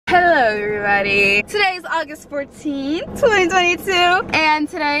everybody. Today is August 14th, 2022, and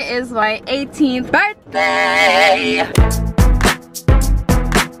today is my 18th birthday.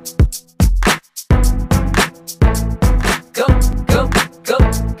 Go, go, go,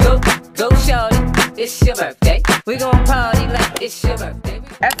 go, go, shorty, it's your birthday. We gon' party like it's your birthday.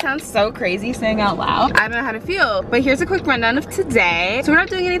 That sounds so crazy saying out loud. I don't know how to feel, but here's a quick rundown of today. So we're not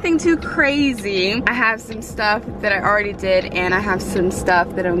doing anything too crazy. I have some stuff that I already did, and I have some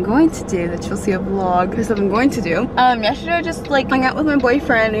stuff that I'm going to do that you'll see a vlog for stuff I'm going to do. Yesterday I just like hung out with my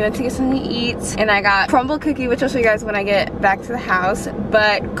boyfriend. We went to get something to eat, and I got crumble cookie, which I'll show you guys when I get back to the house.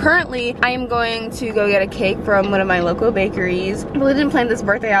 But currently I am going to go get a cake from one of my local bakeries. I really didn't plan this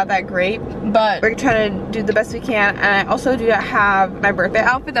birthday out that great, but we're trying to do the best we can. And I also do have my birthday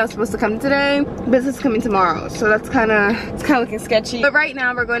outfit that was supposed to come today, but it's coming tomorrow, so that's kind of looking sketchy. But right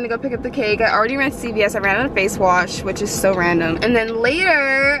now we're going to go pick up the cake. I already ran to CVS. I ran out of face wash, which is so random. And then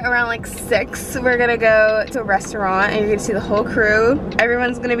later around like 6 we're gonna go to a restaurant, and you're gonna see the whole crew.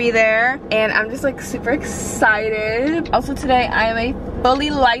 Everyone's gonna be there, and I'm just like super excited. Also today I am a fully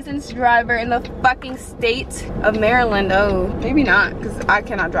licensed driver in the fucking state of Maryland. Oh, maybe not, because I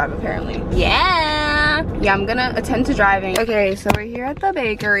cannot drive apparently. Yeah, I'm gonna attend to driving. Okay, so we're here at the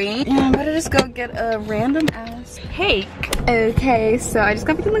bakery, and I'm gonna just go get a random ass cake. Okay, so I just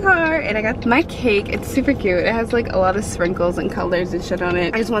got back in the car, and I got my cake. It's super cute. It has like a lot of sprinkles and colors and shit on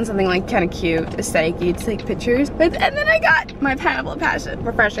it. I just want something like kind of cute, aesthetic-y to take pictures with. And then I got my pineapple passion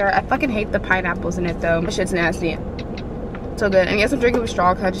refresher. I fucking hate the pineapples in it though. That shit's nasty. So good. And yes, I'm drinking with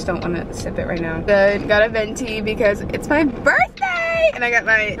straw because I just don't want to sip it right now. Good. Got a venti because it's my birthday, and I got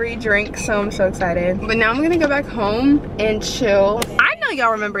my free drink, so I'm so excited. But now I'm gonna go back home and chill. I know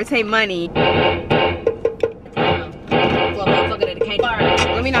y'all remember Take Money.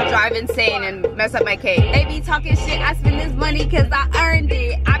 Let me not drive insane and mess up my cake. They be talking shit, I spend this money cause I earned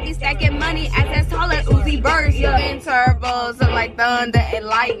it. I be stacking money as taller Uzi burst. In turbos like thunder and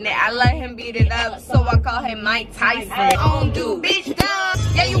lightning. I let him beat it up, so I call him Mike Tyson. On dude, bitch dumb.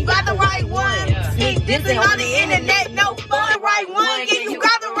 Yeah, you got the right one. Sneak dissing on the internet, no fun. The right one, yeah, you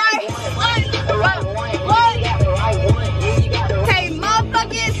got the right one. The right one. Hey,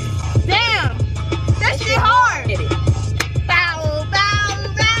 motherfuckers, damn, that shit hard.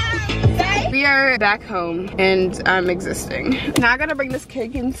 We are back home, and I'm existing. Now I gotta bring this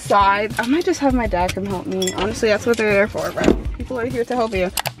cake inside. I might just have my dad come help me. Honestly, that's what they're there for, bro. People are here to help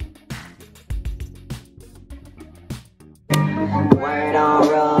you. Word on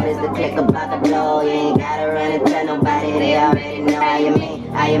road is the click about the blow. You ain't gotta run and tell nobody, they already know how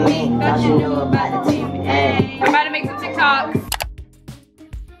you mean, thought you knew about the team. Hey. I'm about to make some TikToks.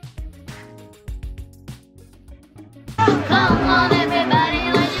 Come on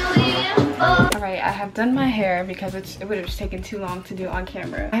everybody, let you hear. Alright, I have done my hair because it would have just taken too long to do on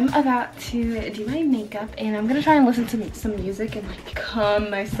camera. I'm about to do my makeup, and I'm gonna try and listen to some music and like calm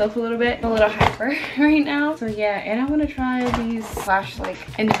myself a little bit. I'm a little hyper right now. So yeah, and I want to try these flash like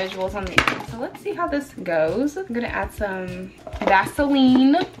individuals on the end. So let's see how this goes. I'm gonna add some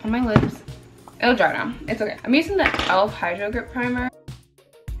Vaseline on my lips. It'll dry now. It's okay. I'm using the e.l.f. Hydro Grip Primer.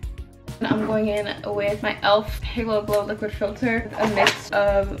 I'm going in with my e.l.f. Halo Glow Liquid Filter, a mix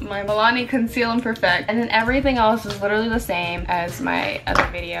of my Milani Conceal and Perfect, and then everything else is literally the same as my other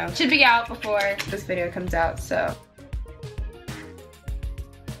video. Should be out before this video comes out, so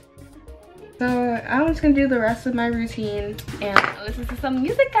I'm just gonna do the rest of my routine and listen to some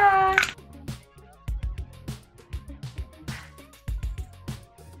music, guys.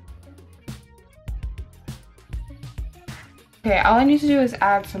 Okay, all I need to do is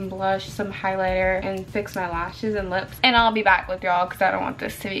add some blush, some highlighter, and fix my lashes and lips. And I'll be back with y'all because I don't want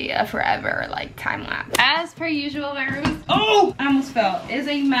this to be a forever like time lapse. As per usual, my room is, oh, I almost fell. It is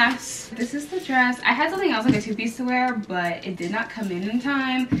a mess. This is the dress. I had something else like a two-piece to wear, but it did not come in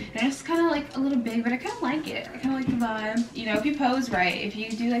time. And it's kind of like a little big, but I kind of like it. I kind of like the vibe. You know, if you pose right, if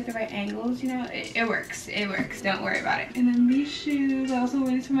you do like the right angles, you know, it works. It works. Don't worry about it. And then these shoes, I also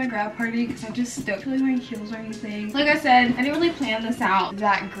waited for my grad party because I just don't feel like wearing heels or anything. Like I said, I didn't really plan this out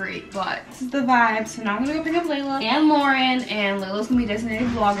that great, but this is the vibe. So now I'm gonna go pick up Layla and Lauren, and Layla's gonna be designated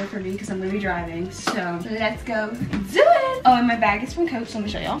vlogger for me because I'm gonna be driving. So let's go do it. Oh, and my bag is from Coach, so let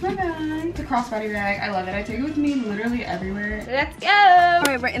me show y'all my bag. It's a crossbody bag. I love it. I take it with me literally everywhere. Let's go. All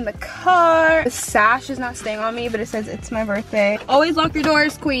right, we're in the car. The sash is not staying on me, but it says it's my birthday. Always lock your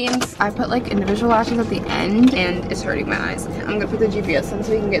doors, queens. I put like individual lashes at the end, and it's hurting my eyes. I'm gonna put the GPS sensor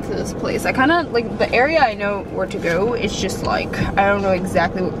so we can get to this place. I kind of like the area. I know where to go. It's just like I don't know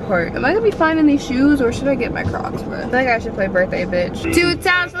exactly what part. Am I gonna be fine in these shoes or should I get my Crocs? But I think I should play birthday bitch. 2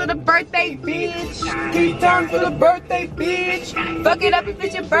 times for the birthday bitch. 3 times for the birthday bitch. Fuck it up if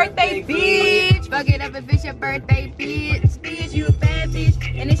it's your birthday bitch. Fuck it up if it's your birthday bitch. Bitch, you a bad bitch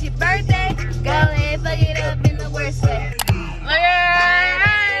and it's your birthday. Go ahead, fuck it up in the worst way.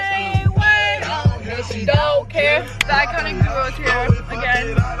 Okay, wait. Don't care. The iconic duos here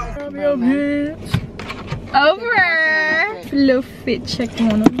again. Over. Little fit check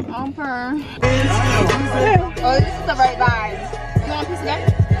on them. Over. Oh, this is the right vibe. You want a piece of that?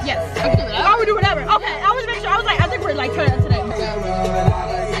 Yes. I can do it. I would do whatever. Okay, I was making sure. I was like, I think we're like turning out today.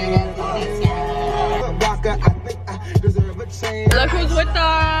 Look who's with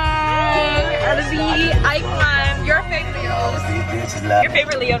us. RV Icon. Your favorite Leos. Your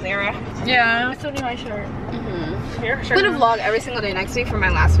favorite Leo's era. Yeah. It's only my shirt. I'm gonna vlog every single day next week for my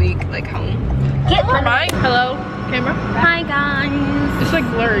last week, like home. Get for mine. Hello, camera. Hi guys. It's like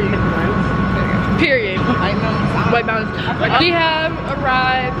blurry. Period. White balance. We have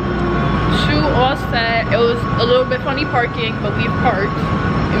arrived. Shoe all set. It was a little bit funny parking, but we've parked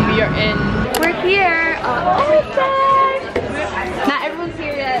and we are in. We're here. Not everyone's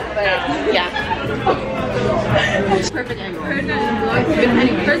here yet, but yeah. Perfect angle. Don't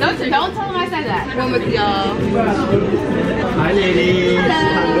tell them I said that. One with y'all. Hi ladies.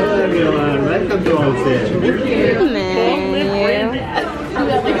 Hello everyone. Welcome to our set.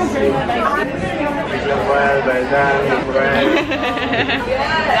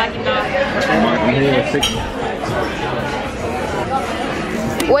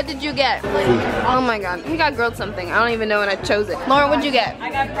 What did you get? Oh my god, he got grilled something. I don't even know when I chose it. Lauren, what did you get? I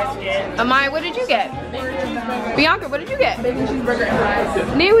got brisket. Amaya, what did you get? Bianca, what did you get? Bacon cheeseburger and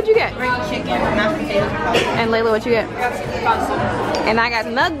fries. Nia, what did you get? Grilled chicken, mashed potatoes. And Layla, what you get? I got sauce. And I got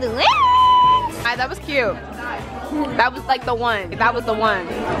nuggets. That was cute. That was like the one. That was the one.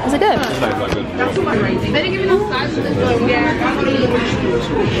 Was it good? They didn't give me no size for this one. Yeah.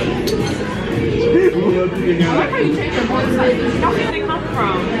 I like how you change your voice. Where did they come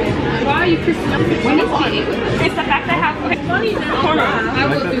from? Why are you kissing up? When is he? It's the fact that I have funny now. I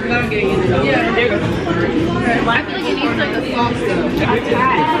will do that getting into it. Yeah, there you go. I feel like it needs like a soft stuff.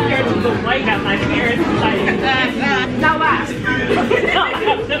 Compared to the white that my parents like. Now laugh.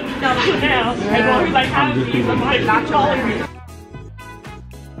 Now. And when we like have these, I'm like, not calling me.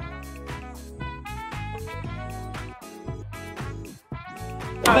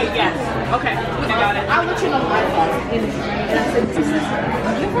 Yes. Okay. I got it. I'll let you know my thoughts.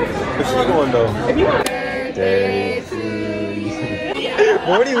 Where's she going though? If you want. Birthday to you.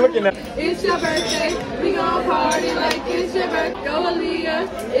 What are you looking at? It's your birthday. We gon' party like it's your birthday. Go Aliyah.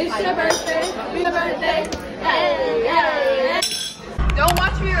 It's your birthday. It's your birthday. Hey, hey, hey. Don't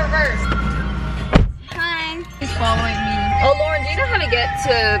watch me reverse. Hi. He's following me. Oh, Lauren, do you know how to get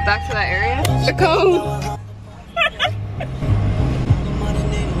back to that area? The code.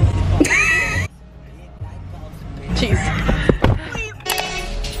 Jeez.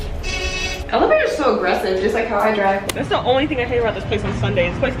 Elevator's so aggressive, just like how I drive. That's the only thing I hate about this place on Sunday.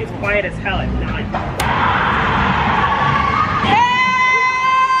 This place gets quiet as hell at night.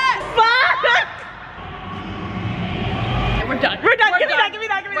 We're done. We're done. Give me that. Give me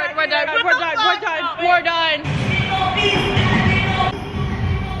that. Give me that. We're done. We're done. We're done. We're done.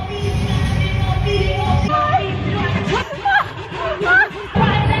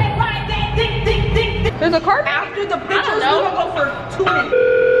 There's a car After the pictures, we're gonna go for 2 minutes.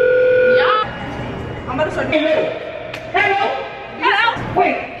 Yeah. I'm about to start. Hello. Hello. Get out.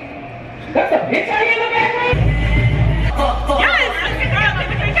 Wait. That's a bitch out here.